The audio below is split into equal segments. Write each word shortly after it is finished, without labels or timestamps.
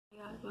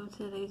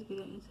today's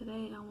video, and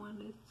today I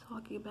wanted to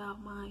talk about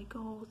my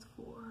goals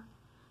for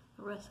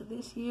the rest of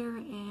this year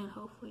and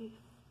hopefully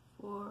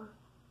for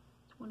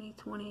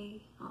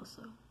 2020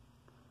 also.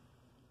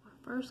 My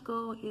first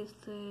goal is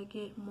to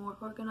get more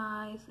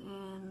organized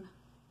and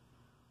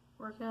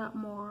work out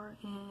more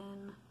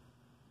and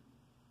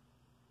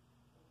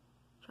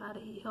try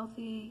to eat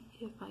healthy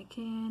if I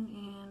can,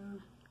 and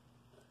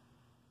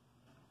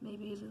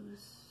maybe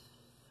lose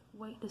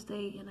weight to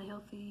stay in a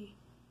healthy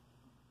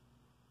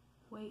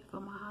weight for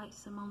my height.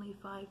 I'm only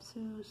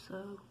 5'2",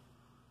 so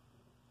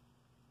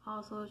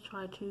also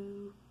try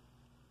to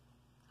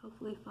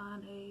hopefully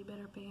find a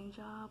better paying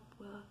job.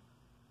 Well,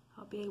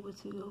 I'll be able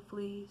to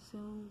hopefully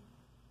soon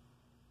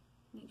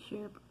next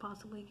year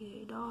possibly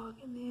get a dog,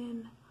 and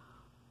then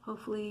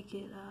hopefully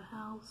get a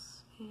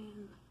house,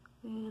 and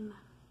then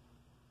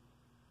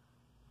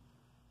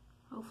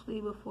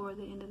hopefully before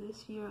the end of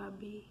this year I'll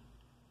have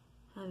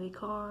a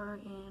car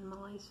and my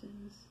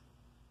license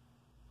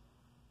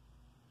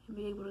and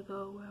be able to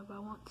go wherever I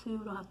want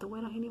to. Don't have to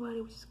wait on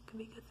anybody, which could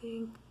be a good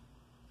thing.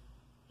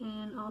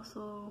 And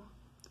also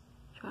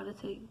try to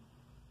take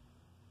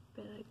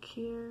better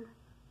care of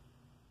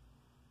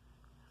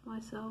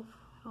myself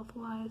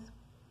health-wise.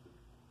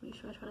 Make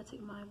sure I try to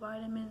take my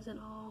vitamins and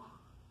all,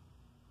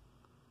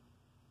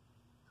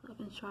 so I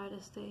can try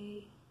to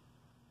stay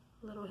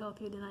a little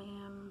healthier than I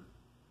am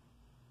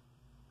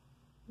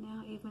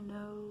now, even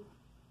though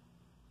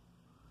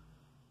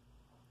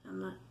I'm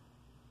not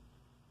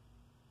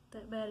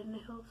that bad in the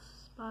health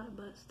spot,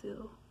 but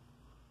still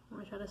I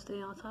want to try to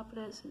stay on top of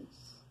that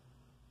since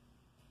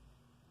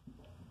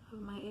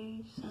of my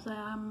age, since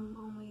I'm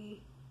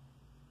only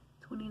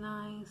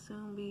 29,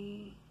 soon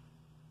be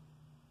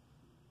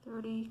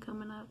 30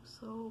 coming up.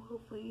 So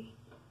hopefully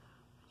I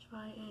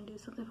try and do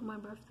something for my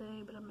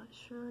birthday, but I'm not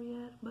sure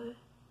yet. But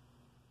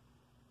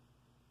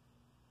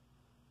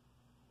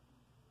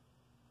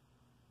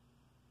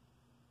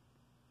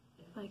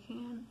if I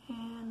can,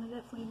 and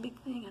definitely a big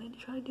thing I need to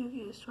try to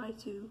do is try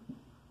to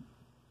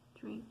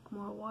drink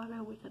more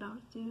water, which I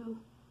don't do.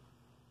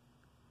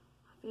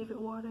 My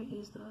favorite water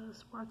is the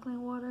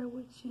sparkling water,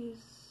 which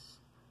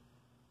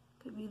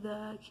could be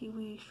the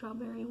kiwi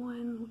strawberry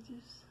one, which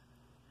is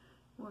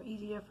more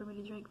easier for me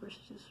to drink versus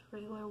just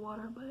regular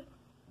water. But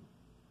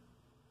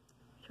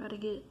I try to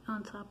get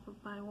on top of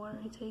my water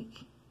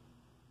intake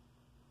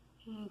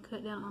and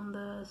cut down on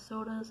the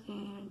sodas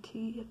and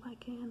tea if I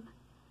can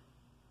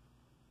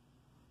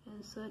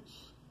and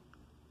such,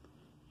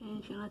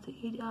 and try not to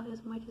eat out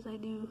as much as I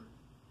do,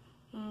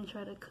 and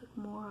try to cook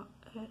more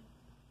at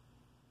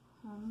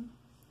home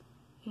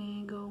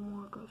and go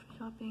more grocery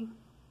shopping,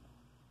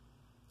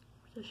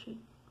 which I should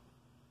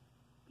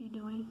be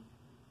doing.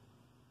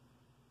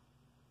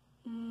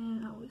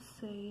 And I would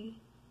say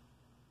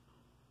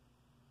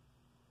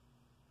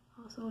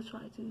also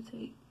try to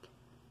take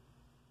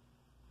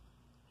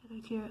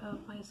better care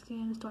of my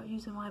skin, start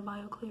using my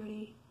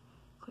BioClarity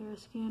Clear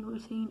Skin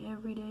routine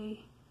every day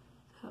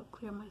to help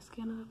clear my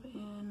skin up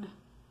and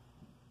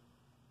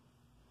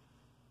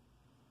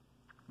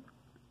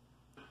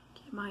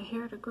get my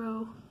hair to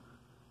grow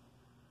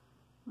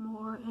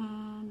more,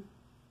 and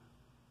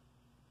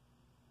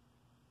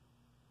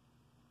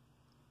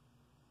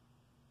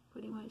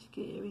pretty much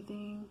get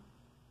everything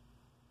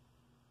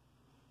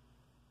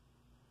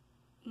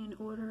in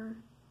order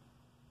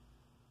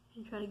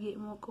and try to get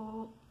more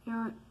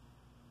goal-oriented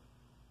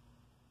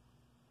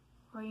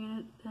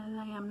than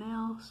I am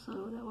now,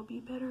 so that will be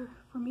better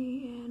for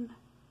me in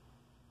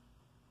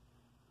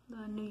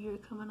the new year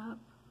coming up.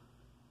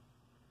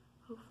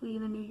 Hopefully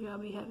in the new year I'll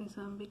be having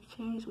some big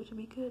changes, which will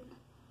be good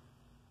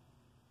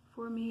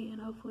for me and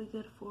hopefully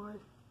good for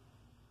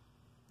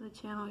the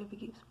channel if it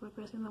keeps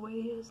progressing the way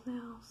it is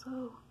now.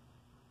 So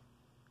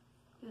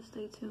just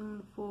stay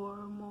tuned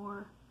for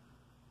more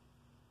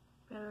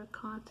better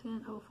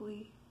content.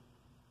 Hopefully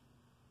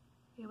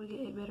be able to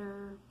get a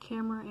better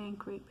camera and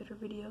create better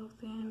videos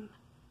than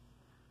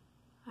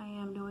I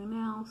am doing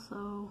now.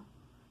 So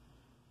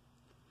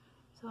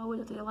as always,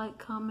 have to like,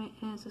 comment,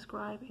 and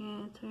subscribe,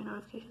 and turn your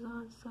notifications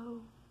on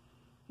so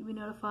you'll be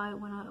notified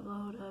when I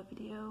upload a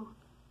video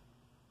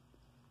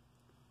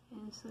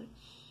and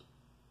such.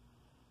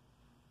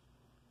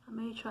 I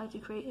may try to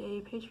create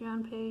a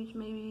Patreon page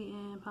maybe,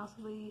 and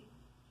possibly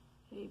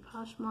a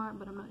Poshmark,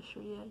 but I'm not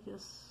sure yet.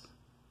 Just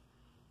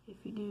if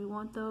you do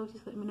want those,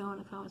 just let me know in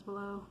the comments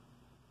below.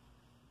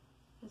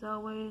 As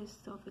always,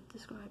 don't forget to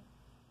subscribe.